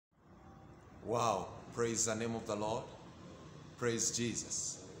Wow, praise the name of the Lord. Praise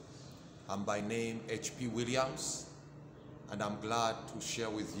Jesus. I'm by name H.P. Williams, and I'm glad to share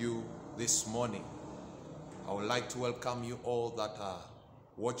with you this morning. I would like to welcome you all that are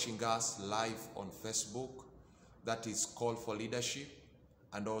watching us live on Facebook. That is Call for Leadership,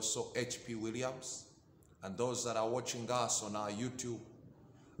 and also H.P. Williams. And those that are watching us on our YouTube,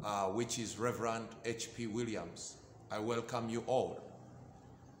 which is Reverend H.P. Williams. I welcome you all.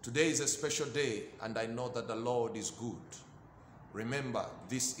 Today is a special day, and I know that the Lord is good. Remember,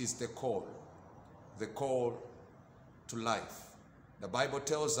 this is the call to life. The Bible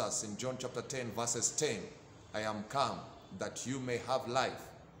tells us in John chapter 10, verses 10, I am come that you may have life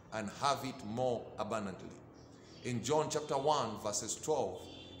and have it more abundantly. In John chapter 1, verses 12,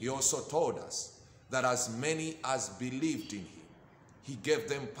 he also told us that as many as believed in him, he gave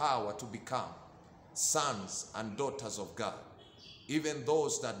them power to become sons and daughters of God. Even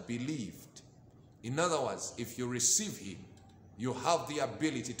those that believed. In other words, if you receive him, you have the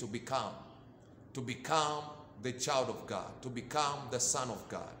ability to become the child of God, to become the son of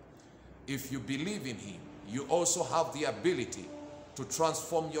God. If you believe in him, you also have the ability to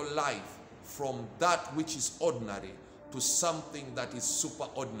transform your life from that which is ordinary to something that is super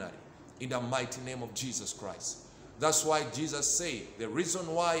ordinary, in the mighty name of Jesus Christ. That's why Jesus said, the reason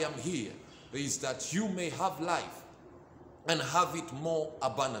why I'm here is that you may have life and have it more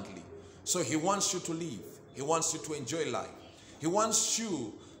abundantly. So he wants you to live. He wants you to enjoy life. He wants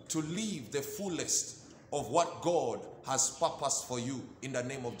you to live the fullest of what God has purposed for you in the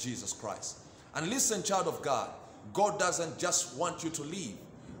name of Jesus Christ. And listen, child of God, God doesn't just want you to live,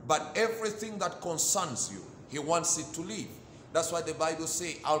 but everything that concerns you, he wants it to live. That's why the Bible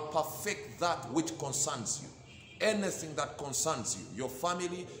says, I'll perfect that which concerns you. Anything that concerns you, your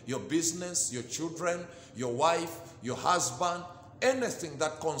family, your business, your children, your wife, your husband, anything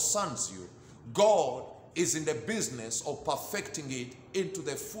that concerns you, God is in the business of perfecting it into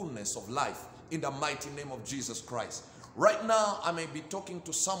the fullness of life in the mighty name of Jesus Christ. Right now, I may be talking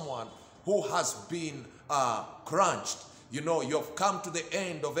to someone who has been crunched. You know, you've come to the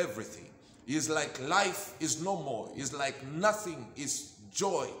end of everything. It's like life is no more. It's like nothing is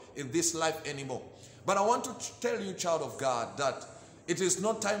joy in this life anymore. But I want to tell you, child of God, that it is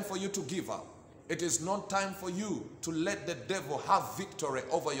not time for you to give up. It is not time for you to let the devil have victory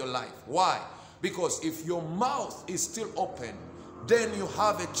over your life. Why? Because if your mouth is still open, then you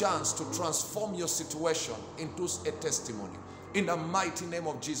have a chance to transform your situation into a testimony in the mighty name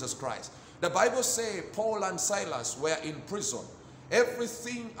of Jesus Christ. The Bible says Paul and Silas were in prison.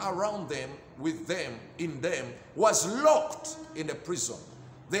 Everything around them, with them, in them, was locked in the prison.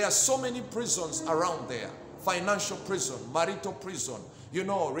 There are so many prisons around there. Financial prison, marital prison, you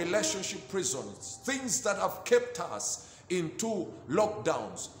know, relationship prisons, things that have kept us into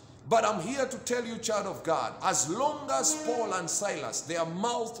lockdowns. But I'm here to tell you, child of God, as long as Paul and Silas, their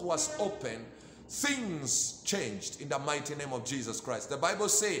mouth was open, things changed in the mighty name of Jesus Christ. The Bible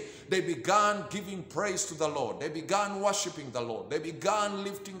says they began giving praise to the Lord. They began worshiping the Lord. They began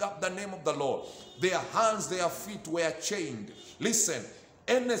lifting up the name of the Lord. Their hands, their feet were chained. Listen,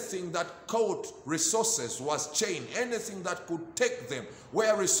 anything that caught resources was chained. Anything that could take them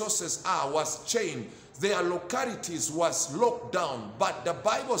where resources are was chained. Their localities was locked down. But the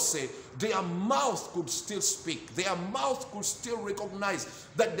Bible says their mouth could still speak. Their mouth could still recognize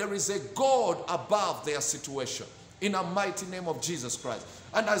that there is a God above their situation in the mighty name of Jesus Christ.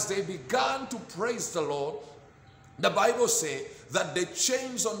 And as they began to praise the Lord, the Bible says that the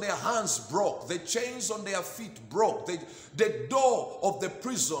chains on their hands broke. The chains on their feet broke. The door of the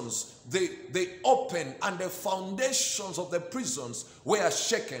prisons, they opened, and the foundations of the prisons were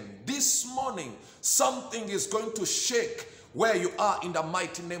shaken. This morning, something is going to shake where you are in the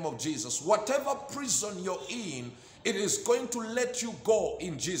mighty name of Jesus. Whatever prison you're in, it is going to let you go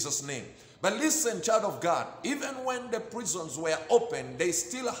in Jesus' name. But listen, child of God, even when the prisons were open, they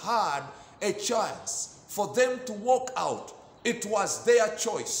still had a chance for them to walk out. It was their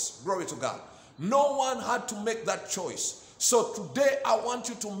choice. Glory to God. No one had to make that choice. So today I want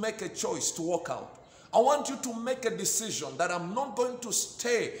you to make a choice to walk out. I want you to make a decision that I'm not going to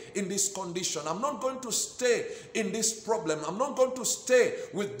stay in this condition. I'm not going to stay in this problem. I'm not going to stay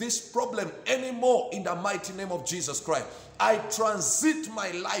with this problem anymore in the mighty name of Jesus Christ. I transit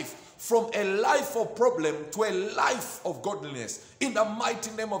my life from a life of problem to a life of godliness in the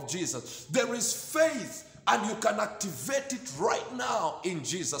mighty name of Jesus. There is faith, and you can activate it right now in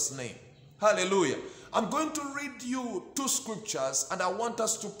Jesus' name. Hallelujah. I'm going to read you two scriptures, and I want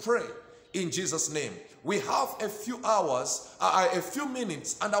us to pray in Jesus' name. We have a few hours, a few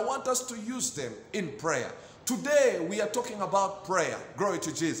minutes, and I want us to use them in prayer. Today we are talking about prayer. Glory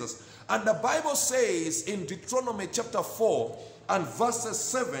to Jesus. And the Bible says in Deuteronomy chapter 4 and verses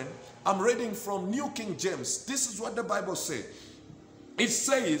 7, I'm reading from New King James. This is what the Bible says. It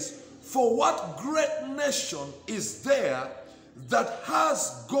says, "For what great nation is there that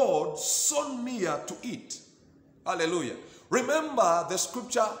has God so near to it?" Hallelujah. Remember the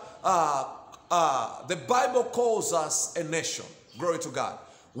scripture, the Bible calls us a nation. Glory to God.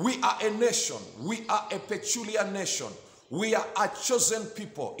 We are a nation. We are a peculiar nation. We are a chosen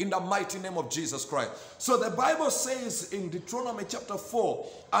people in the mighty name of Jesus Christ. So the Bible says in Deuteronomy chapter 4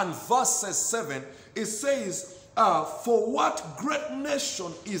 and verses 7, it says, "For what great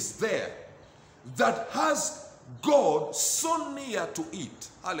nation is there that has God so near to it?"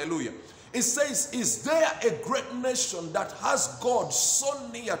 Hallelujah. It says, is there a great nation that has God so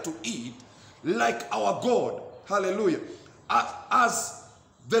near to it like our God? Hallelujah. As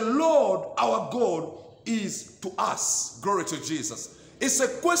the Lord our God is to us. Glory to Jesus. It's a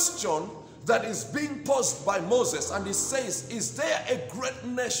question that is being posed by Moses, and he says, is there a great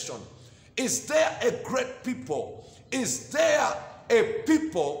nation? Is there a great people? Is there a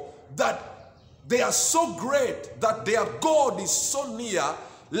people that they are so great that their God is so near,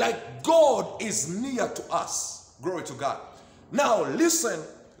 like God is near to us? Glory to God. Now listen,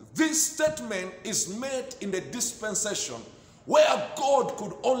 this statement is made in the dispensation where God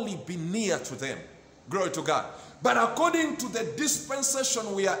could only be near to them. Glory to God. But according to the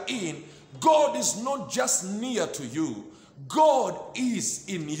dispensation we are in, God is not just near to you. God is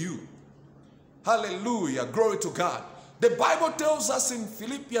in you. Hallelujah. Glory to God. The Bible tells us in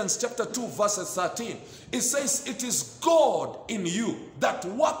Philippians chapter 2 verse 13, it says, "It is God in you that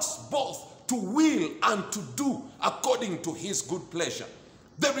works both to will and to do according to his good pleasure."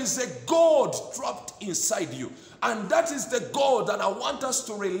 There is a God trapped inside you. And that is the God that I want us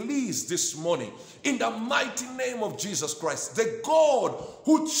to release this morning in the mighty name of Jesus Christ. The God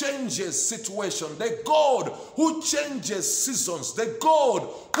who changes situations, the God who changes seasons, the God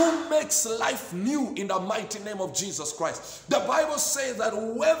who makes life new in the mighty name of Jesus Christ. The Bible says that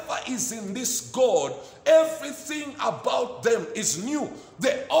whoever is in this God, everything about them is new.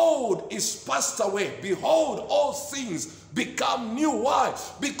 The old is passed away. Behold, all things become new. Why?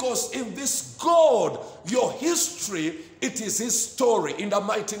 Because in this God, your history, it is his story in the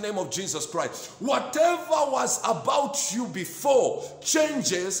mighty name of Jesus Christ. Whatever was about you before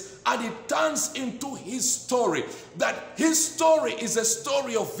changes and it turns into his story. That his story is a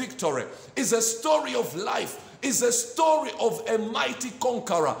story of victory, is a story of life, is a story of a mighty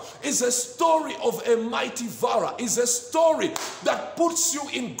conqueror, is a story of a mighty valor, is a story that puts you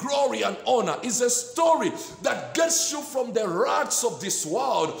in glory and honor, is a story that gets you from the rags of this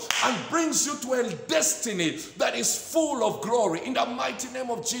world and brings you to a destiny that is full of glory in the mighty name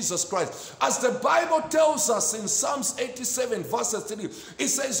of Jesus Christ. As the Bible tells us in Psalms 87 verse 3, it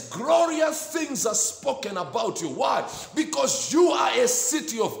says, "Glorious things are spoken about you." Why? Because you are a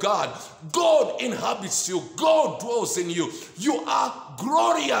city of God. God inhabits you. God dwells in you. You are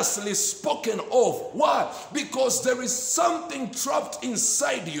gloriously spoken of. Why? Because there is something trapped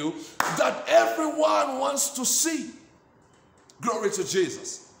inside you that everyone wants to see. Glory to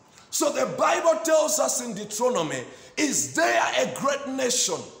Jesus. So the Bible tells us in Deuteronomy, is there a great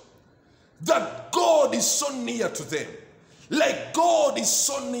nation that God is so near to them? Like God is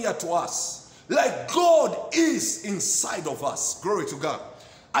so near to us. Like God is inside of us. Glory to God.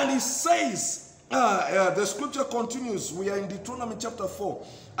 And he says, the scripture continues. We are in Deuteronomy chapter 4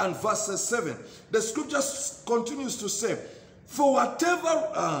 and verse 7. The scripture continues to say, "For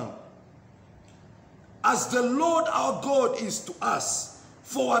whatever, as the Lord our God is to us,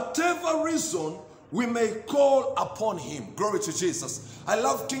 for whatever reason we may call upon him." Glory to Jesus. I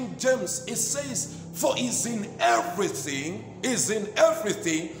love King James. It says, "For is in everything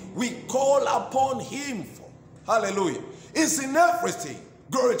we call upon him." Hallelujah. Is in everything.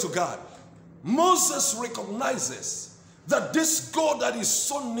 Glory to God. Moses recognizes that this God that is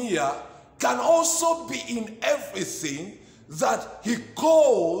so near can also be in everything that he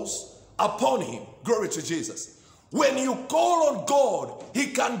calls upon him. Glory to Jesus. When you call on God,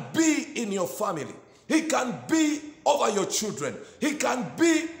 he can be in your family. He can be over your children. He can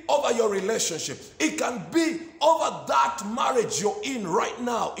be over your relationship. He can be over that marriage you're in right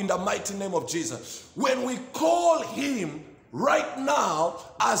now in the mighty name of Jesus. When we call him right now,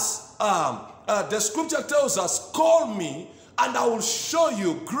 as the scripture tells us, "Call me and I will show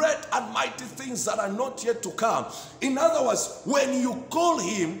you great and mighty things that are not yet to come." In other words, when you call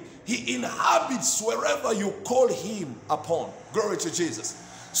him, he inhabits wherever you call him upon. Glory to Jesus.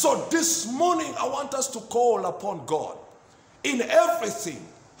 So this morning I want us to call upon God in everything.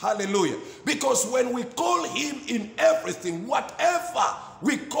 Hallelujah. Because when we call him in everything, whatever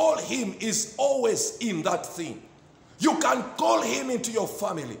we call him is always in that thing. You can call him into your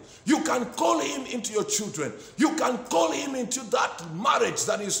family. You can call him into your children. You can call him into that marriage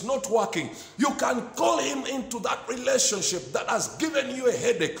that is not working. You can call him into that relationship that has given you a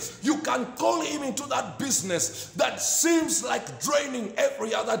headache. You can call him into that business that seems like draining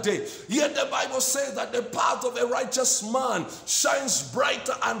every other day. Yet the Bible says that the path of a righteous man shines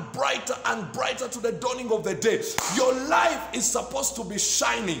brighter and brighter and brighter to the dawning of the day. Your life is supposed to be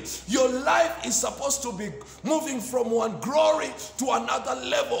shining. Your life is supposed to be moving from one glory to another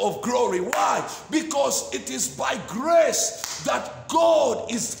level of glory. Why? Because it is by grace that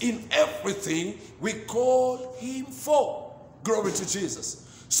God is in everything we call him for. Glory to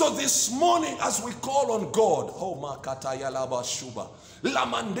Jesus. So this morning as we call on God, I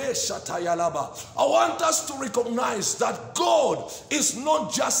want us to recognize that God is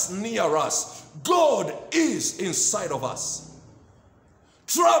not just near us. God is inside of us.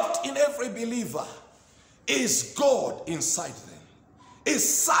 Trapped in every believer is God inside them. Is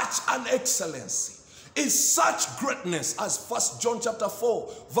such an excellency, is such greatness, as 1 John chapter 4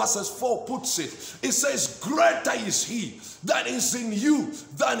 verses 4 puts it. It says, greater is he that is in you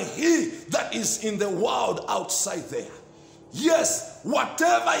than he that is in the world outside there. Yes,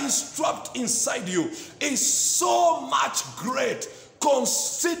 whatever is trapped inside you is so much great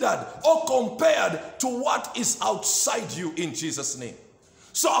considered or compared to what is outside you in Jesus' name.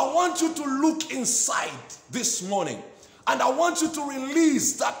 So I want you to look inside this morning, and I want you to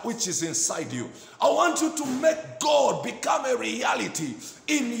release that which is inside you. I want you to make God become a reality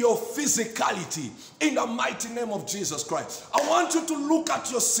in your physicality, in the mighty name of Jesus Christ. I want you to look at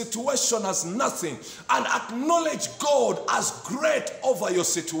your situation as nothing and acknowledge God as great over your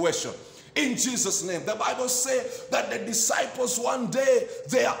situation. In Jesus' name. The Bible says that the disciples one day,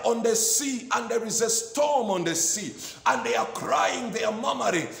 they are on the sea and there is a storm on the sea. And they are crying, they are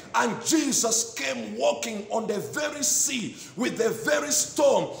murmuring. And Jesus came walking on the very sea with the very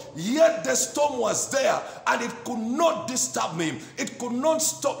storm. Yet the storm was there and it could not disturb him. It could not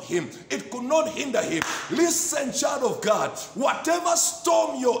stop him. It could not hinder him. Listen, child of God, whatever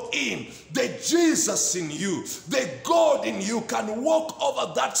storm you're in, the Jesus in you, the God in you can walk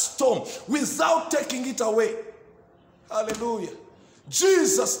over that storm without taking it away. Hallelujah.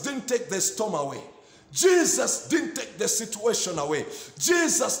 Jesus didn't take the storm away. Jesus didn't take the situation away.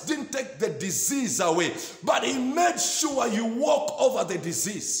 Jesus didn't take the disease away. But he made sure you walk over the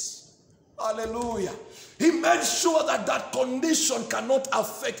disease. Hallelujah. He made sure that that condition cannot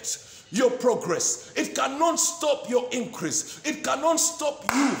affect your progress. It cannot stop your increase. It cannot stop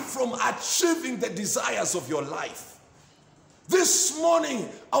you from achieving the desires of your life. This morning,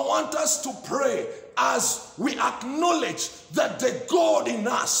 I want us to pray as we acknowledge that the God in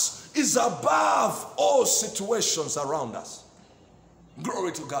us is above all situations around us.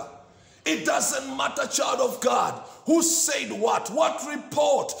 Glory to God. It doesn't matter, child of God, who said what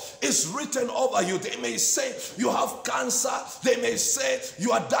report is written over you. They may say you have cancer. They may say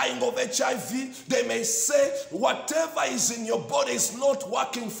you are dying of HIV. They may say whatever is in your body is not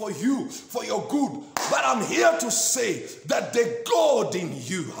working for you, for your good. But I'm here to say that the God in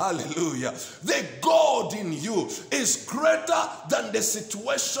you, hallelujah, the God in you is greater than the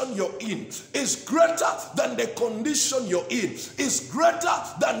situation you're in, is greater than the condition you're in, is greater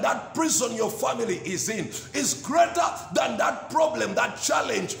than that prison your family is in, is greater than that problem, that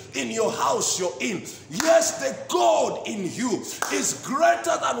challenge in your house you're in. Yes, the God in you is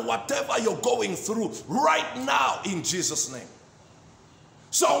greater than whatever you're going through right now in Jesus' name.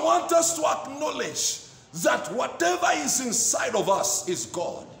 So I want us to acknowledge that whatever is inside of us is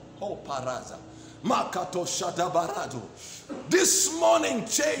God. Oh, Paraza. Makato Shadabarado. This morning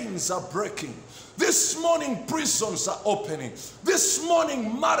chains are breaking. This morning prisons are opening. This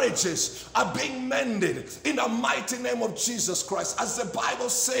morning marriages are being mended in the mighty name of Jesus Christ. As the Bible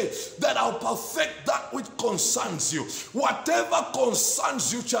says that I'll perfect that which concerns you. Whatever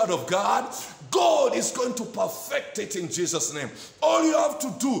concerns you, child of God, God is going to perfect it in Jesus' name. All you have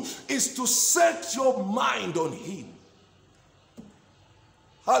to do is to set your mind on him.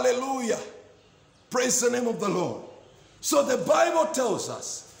 Hallelujah. Praise the name of the Lord. So the Bible tells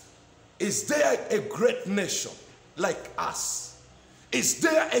us, is there a great nation like us? Is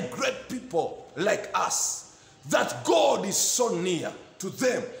there a great people like us? That God is so near to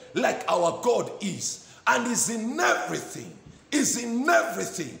them like our God is. And is in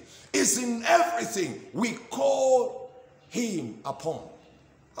everything, we call him upon.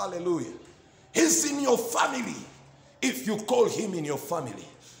 Hallelujah. He's in your family if you call him in your family.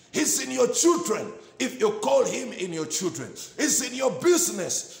 He's in your children if you call him in your children. He's in your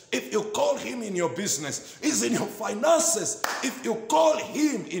business if you call him in your business. He's in your finances if you call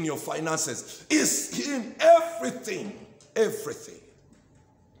him in your finances. He's in everything. Everything.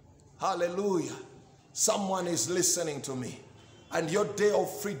 Hallelujah. Someone is listening to me. And your day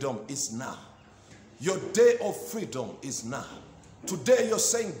of freedom is now. Your day of freedom is now. Today you're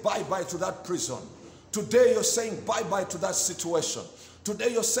saying bye-bye to that prison. Today you're saying bye-bye to that situation.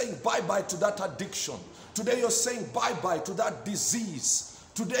 Today you're saying bye-bye to that addiction. Today you're saying bye-bye to that disease.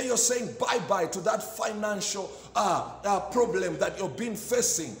 Today you're saying bye-bye to that financial problem that you've been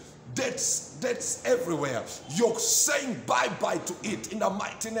facing. Debts everywhere. You're saying bye-bye to it in the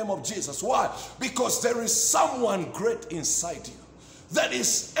mighty name of Jesus. Why? Because there is someone great inside you that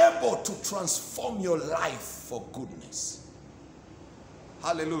is able to transform your life for goodness.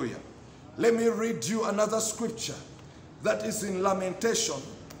 Hallelujah. Let me read you another scripture that is in Lamentation,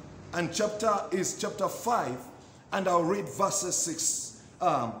 and chapter 5, and I'll read verses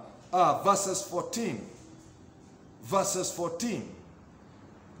 14. Verses 14.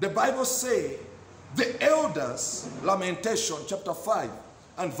 The Bible says, the elders, Lamentation chapter 5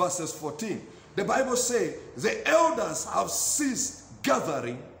 and verses 14. The Bible says, the elders have ceased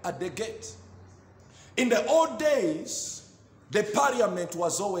gathering at the gate. In the old days, the parliament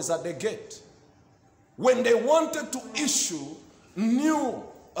was always at the gate. When they wanted to issue new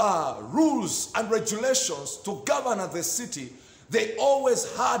rules and regulations to govern the city, they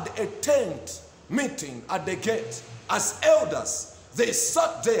always had a tent meeting at the gate. As elders, they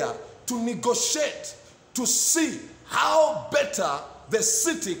sat there to negotiate, to see how better the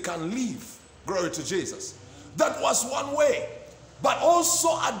city can live. Glory to Jesus. That was one way. But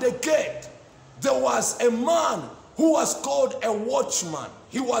also at the gate, there was a man who was called a watchman.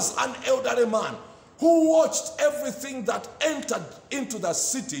 He was an elderly man who watched everything that entered into the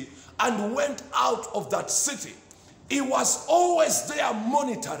city and went out of that city. He was always there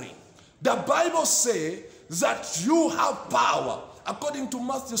monitoring. The Bible says that you have power. According to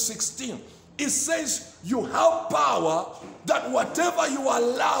Matthew 16, it says you have power that whatever you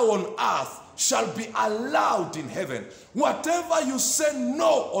allow on earth shall be allowed in heaven. Whatever you say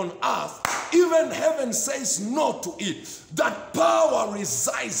no on earth, even heaven says no to it. That power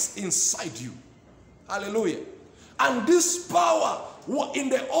resides inside you. Hallelujah. And this power, in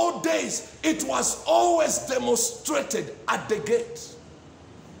the old days, it was always demonstrated at the gate.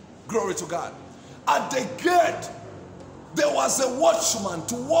 Glory to God. At the gate, there was a watchman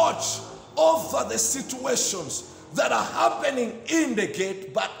to watch over the situations that are happening in the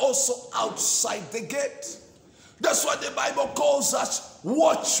gate, but also outside the gate. That's what the Bible calls us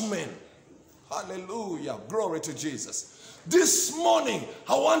watchmen. Hallelujah. Glory to Jesus. This morning,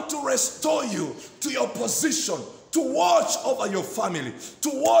 I want to restore you to your position, to watch over your family,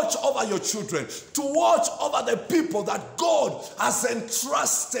 to watch over your children, to watch over the people that God has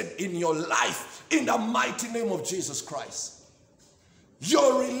entrusted in your life, in the mighty name of Jesus Christ.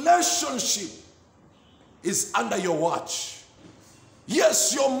 Your relationship is under your watch.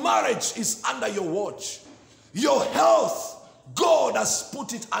 Yes, your marriage is under your watch. Your health, God has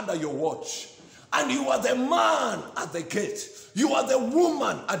put it under your watch. And you are the man at the gate. You are the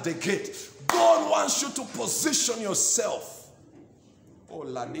woman at the gate. God wants you to position yourself. Oh,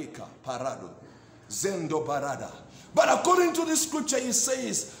 Lanika, Parado, Zendo Barada. But according to the scripture, it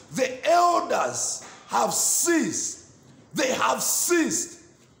says, the elders have ceased. They have ceased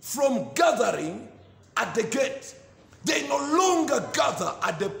from gathering at the gate. They no longer gather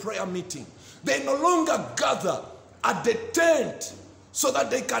at the prayer meeting. They no longer gather at the tent so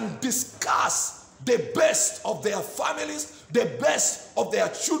that they can discuss the best of their families, the best of their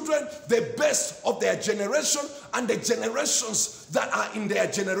children, the best of their generation, and the generations that are in their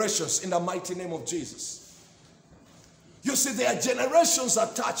generations, in the mighty name of Jesus. You see, their generations are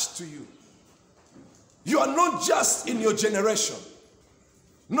attached to you. You are not just in your generation.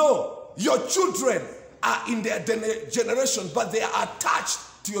 No, your children are in their generation, but they are attached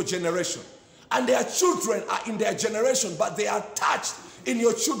to your generation. And their children are in their generation, but they are attached in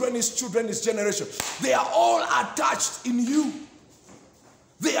your children's generation. They are all attached in you.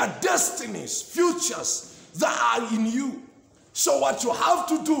 They are destinies, futures that are in you. So what you have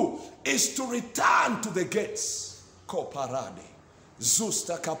to do is to return to the gates. Koparade,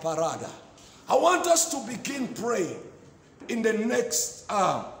 Zusta Kaparada. I want us to begin praying in the next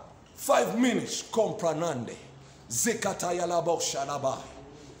 5 minutes. Kompranande, Zekatayalabo Shadabai.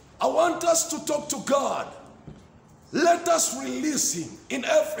 I want us to talk to God. Let us release him in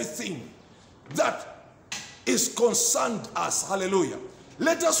everything that is concerned us. Hallelujah.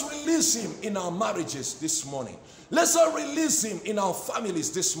 Let us release him in our marriages this morning. Let's release him in our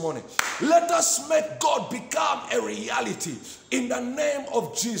families this morning. Let us make God become a reality in the name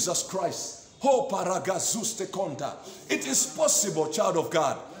of Jesus Christ. It is possible, child of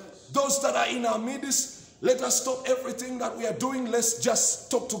God. Those that are in our midst, let us stop everything that we are doing. Let's just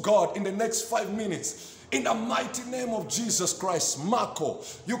talk to God in the next 5 minutes. In the mighty name of Jesus Christ. Marco,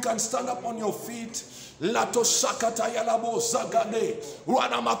 you can stand up on your feet. Lato shakata yalabo zagade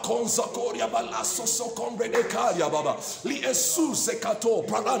wana makonza koria balaso sokombre de karia baba li esuse kato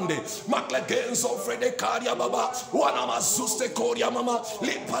pralande maklegenzo frede karia baba wana mazuste koria mama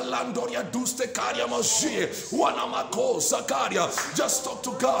li palandoria duste karia mashie wana makosa karia. Just talk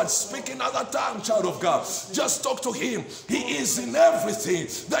to God, speak in other tongue, child of God. Just talk to him. He is in everything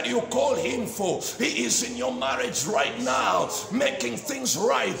that you call him for. He is in your marriage right now, making things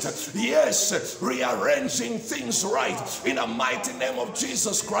right. Yes, rearranging things right in the mighty name of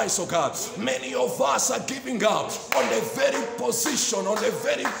Jesus Christ, oh God. Many of us are giving up on the very position, on the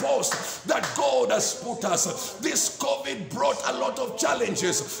very post that God has put us. This COVID brought a lot of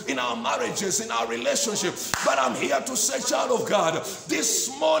challenges in our marriages, in our relationship. But I'm here to say, child of God,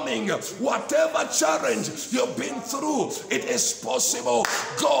 this morning, whatever challenge you've been through, it is possible.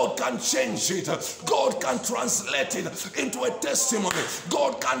 God can change it. God can translate it into a testimony.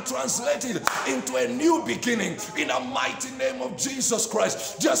 God can translate it into a new beginning in the mighty name of Jesus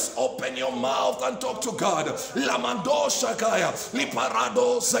Christ. Just open your mouth and talk to God. Lamando shakaya li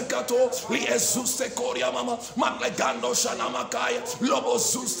parado zekato li ezuste koria mama maglegando shanamakaya lobo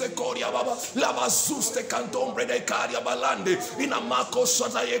zuste koria baba lava zuste cantombre de karia balande in a mako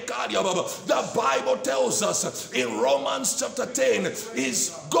shataye karia baba. The Bible tells us in Romans chapter 10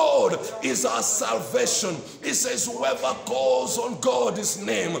 is God is our salvation. It says whoever calls on God's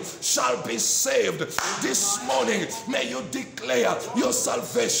name shall be saved. This morning, may you declare your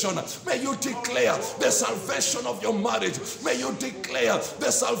salvation. May you declare the salvation of your marriage. May you declare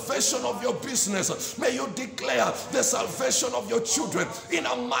the salvation of your business. May you declare the salvation of your children in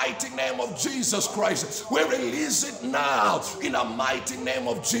the mighty name of Jesus Christ. We release it now in the mighty name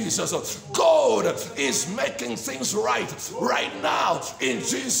of Jesus. God is making things right now in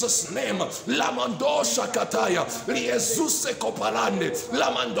Jesus' name. Lamando shakataya liezuse kopalande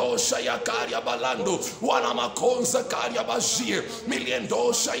lamando shayakaria balando wana makonza karia bashir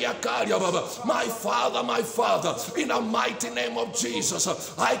miliendo shayakaria baba. My Father, in the mighty name of Jesus,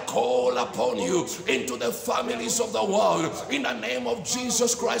 I call upon you into the families of the world in the name of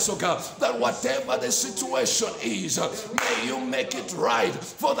Jesus Christ, oh God, that whatever the situation is, may you make it right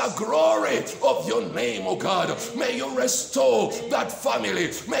for the glory of your name, oh God. May you restore that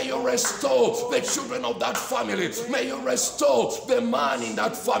family. May you restore the children of that family. May you restore the man in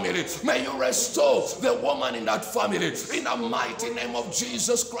that family. May you restore the woman in that family in the mighty name of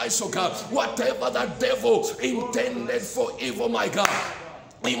Jesus Christ, oh God. Whatever the devil intended for evil, my God,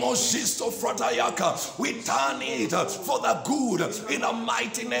 we turn it for the good in the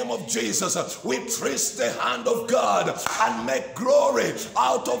mighty name of Jesus. We twist the hand of God and make glory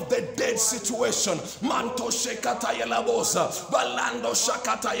out of the dead situation.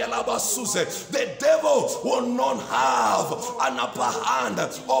 The devil will not have an upper hand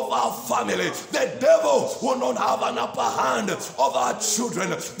of our family. The devil will not have an upper hand of our children.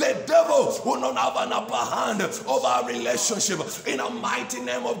 The devil will not have an upper hand of our relationship in the mighty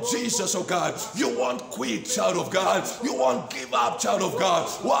name of Jesus, oh God. You won't quit, child of God. You won't give up, child of God.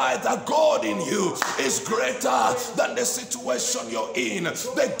 Why? The God in you is greater than the situation you're in.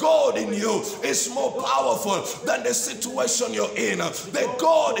 The God in you is more powerful than the situation you're in. The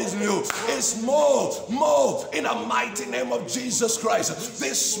God in you is more in the mighty name of Jesus Christ.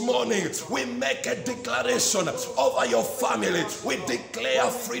 This morning we make a declaration over your family. We declare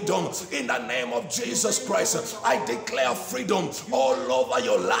freedom in the name of Jesus Christ. I declare freedom all over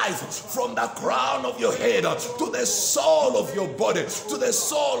your life, from the crown of your head to the sole of your body, to the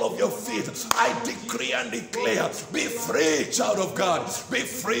sole of your feet. I decree and declare, be free, child of God. Be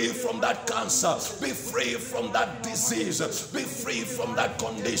free from that cancer. Be free from that disease. Be free from that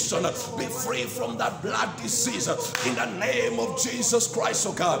condition. Be free from that blood disease. In the name of Jesus Christ,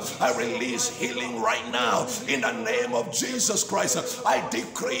 oh God, I release healing right now. In the name of Jesus Christ, I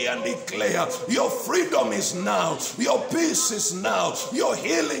decree and declare, your freedom is now. Your peace is now. Your Your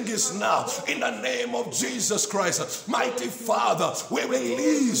healing is now in the name of Jesus Christ. Mighty Father, we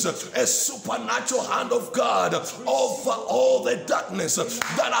release a supernatural hand of God over all the darkness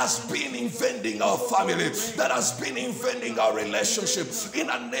that has been invading our family, that has been invading our relationship. In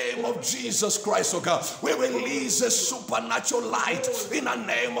the name of Jesus Christ, oh God, we release a supernatural light in the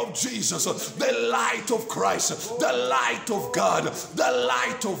name of Jesus. The light of Christ, the light of God, the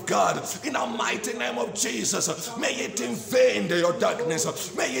light of God. In the mighty name of Jesus, may it invade your darkness.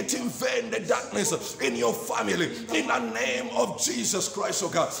 May it invade the darkness in your family. In the name of Jesus Christ, oh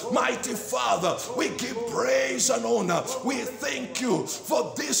God. Mighty Father, we give praise and honor. We thank you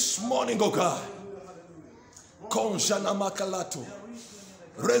for this morning, oh God. Konjana makalato.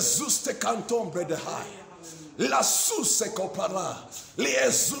 Rezuste canton bredehai. La suse kopara.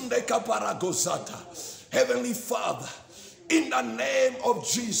 Liezunde kapara gozata. Heavenly Father, in the name of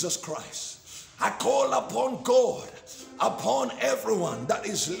Jesus Christ, I call upon God, upon everyone that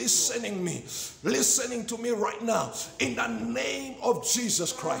is listening to me right now, in the name of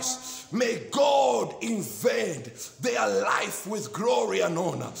Jesus Christ. May God invade their life with glory and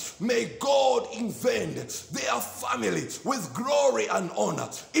honor. May God invade their family with glory and honor.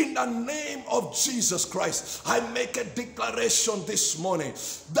 In the name of Jesus Christ, I make a declaration this morning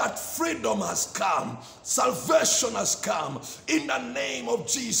that freedom has come. Salvation has come. In the name of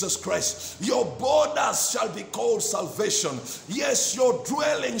Jesus Christ, your borders shall be called salvation. Yes, your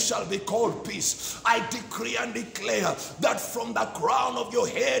dwelling shall be called peace. I decree and declare that from the crown of your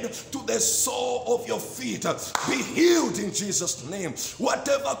head to the sole of your feet, be healed in Jesus' name.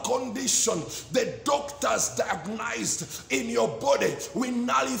 Whatever condition the doctors diagnosed in your body, we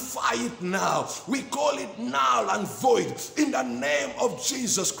nullify it now. We call it null and void in the name of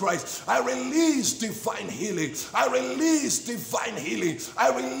Jesus Christ. I release divine healing. I release divine healing. I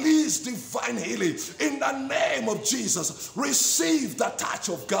release divine healing in the name of Jesus. Receive the touch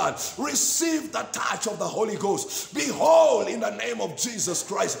of God. Receive the touch of the Holy Ghost. Behold, in the name of Jesus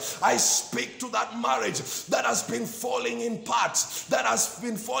Christ, I speak to that marriage that has been falling in parts,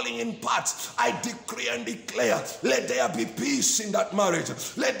 I decree and declare, let there be peace in that marriage.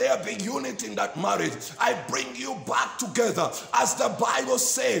 Let there be unity in that marriage. I bring you back together. As the Bible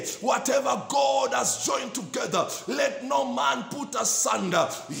says, whatever God has joined together, let no man put asunder.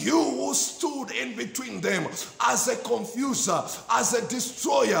 You who stood in between them as a confuser, as a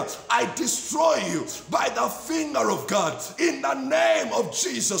destroyer, I destroy you by the finger of God. In the name of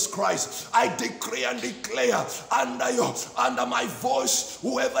Jesus Christ, I decree and declare under my voice,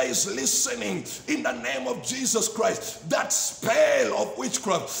 whoever is listening, in the name of Jesus Christ, that spell of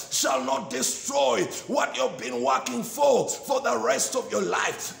witchcraft shall not destroy what you've been working for the rest of your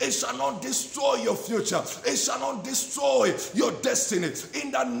life. It shall not destroy your future. It shall not destroy your destiny.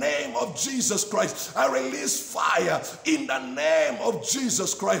 In the name of Jesus Christ, I release fire in the name of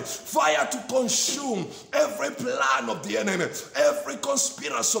Jesus Christ. Fire to consume every plan of the enemy, every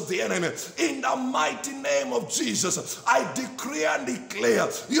conspiracy of the enemy. In the mighty name of Jesus, I decree and declare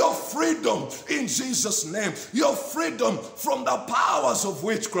your freedom in Jesus' name. Your freedom from the powers of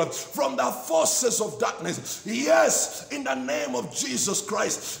witchcraft, from the forces of darkness. Yes, in the name of Jesus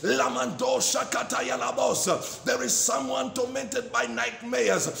Christ. There is someone tormented by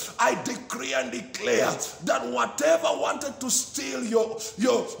nightmares. I decree and declare that whatever wanted to steal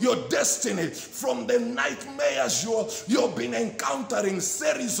your destiny from the nightmares you've been encountering,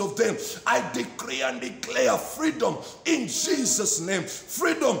 series of them, I decree and declare freedom in Jesus' name.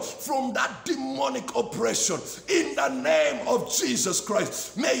 Freedom from that demonic oppression in the name of Jesus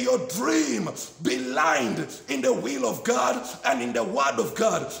Christ. May your dream be lined in the will of God and in the word of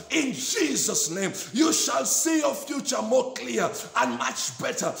God. In Jesus' name, you shall see your future more clear and much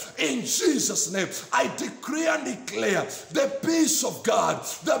better. In Jesus' name, I decree and declare the peace of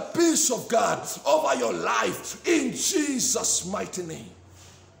God over your life in Jesus' mighty name.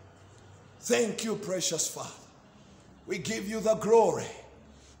 Thank you, precious Father. We give you the glory.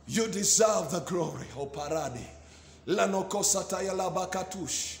 You deserve the glory. O paradi. Lanokosataya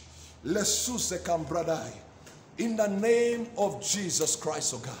labakatush. Lesuse kambradai. In the name of Jesus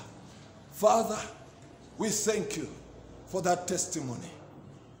Christ, O God. Father, we thank you for that testimony.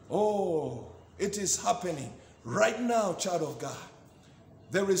 Oh, it is happening right now, child of God.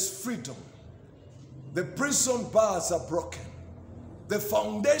 There is freedom. The prison bars are broken. The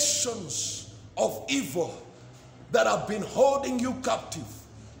foundations of evil that have been holding you captive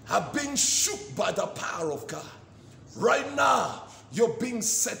have been shook by the power of God. Right now, you're being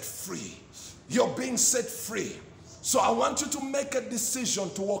set free. You're being set free. So I want you to make a decision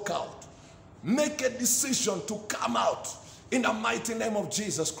to walk out. Make a decision to come out in the mighty name of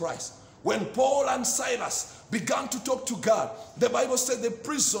Jesus Christ. When Paul and Silas began to talk to God. The Bible said the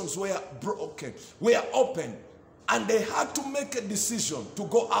prisons were broken, were open, and they had to make a decision to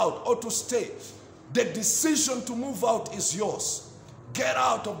go out or to stay. The decision to move out is yours. Get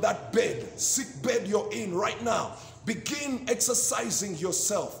out of that bed, sick bed you're in right now. Begin exercising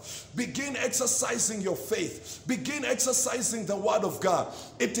yourself. Begin exercising your faith. Begin exercising the word of God.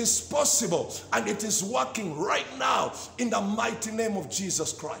 It is possible and it is working right now in the mighty name of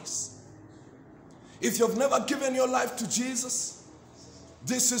Jesus Christ. If you've never given your life to Jesus,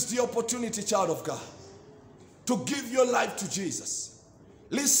 this is the opportunity, child of God, to give your life to Jesus.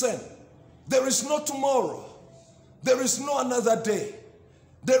 Listen, there is no tomorrow. There is no another day.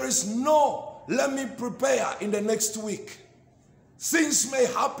 There is no, let me prepare in the next week. Things may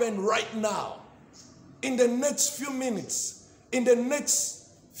happen right now, in the next few minutes, in the next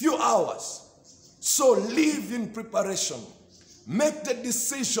few hours. So live in preparation. Make the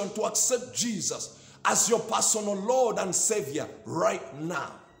decision to accept Jesus as your personal Lord and Savior right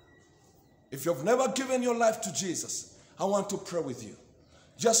now. If you've never given your life to Jesus, I want to pray with you.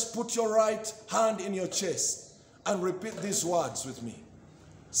 Just put your right hand in your chest and repeat these words with me.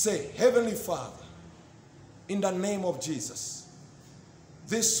 Say, Heavenly Father, in the name of Jesus,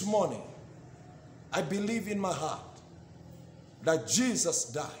 this morning, I believe in my heart that Jesus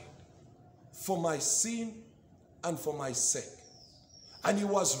died for my sin and for my sake. And he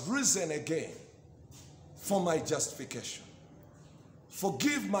was risen again for my justification.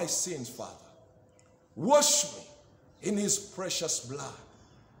 Forgive my sins, Father. Wash me in his precious blood.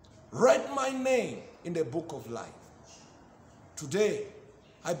 Write my name in the book of life. Today,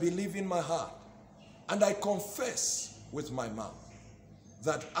 I believe in my heart and I confess with my mouth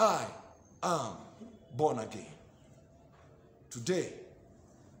that I am born again. Today,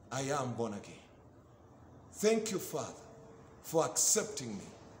 I am born again. Thank you, Father, for accepting me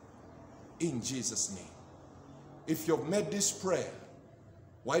in Jesus' name. If you've made this prayer,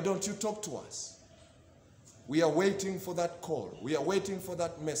 why don't you talk to us? We are waiting for that call. We are waiting for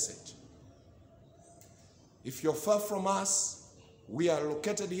that message. If you're far from us, we are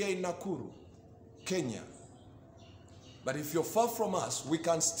located here in Nakuru, Kenya. But if you're far from us, we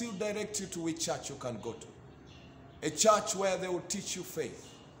can still direct you to which church you can go to. A church where they will teach you faith.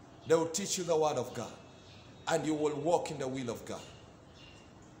 They will teach you the word of God. And you will walk in the will of God.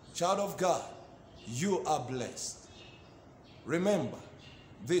 Child of God, you are blessed. Remember,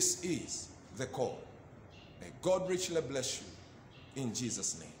 this is the call. May God richly bless you in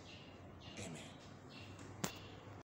Jesus' name.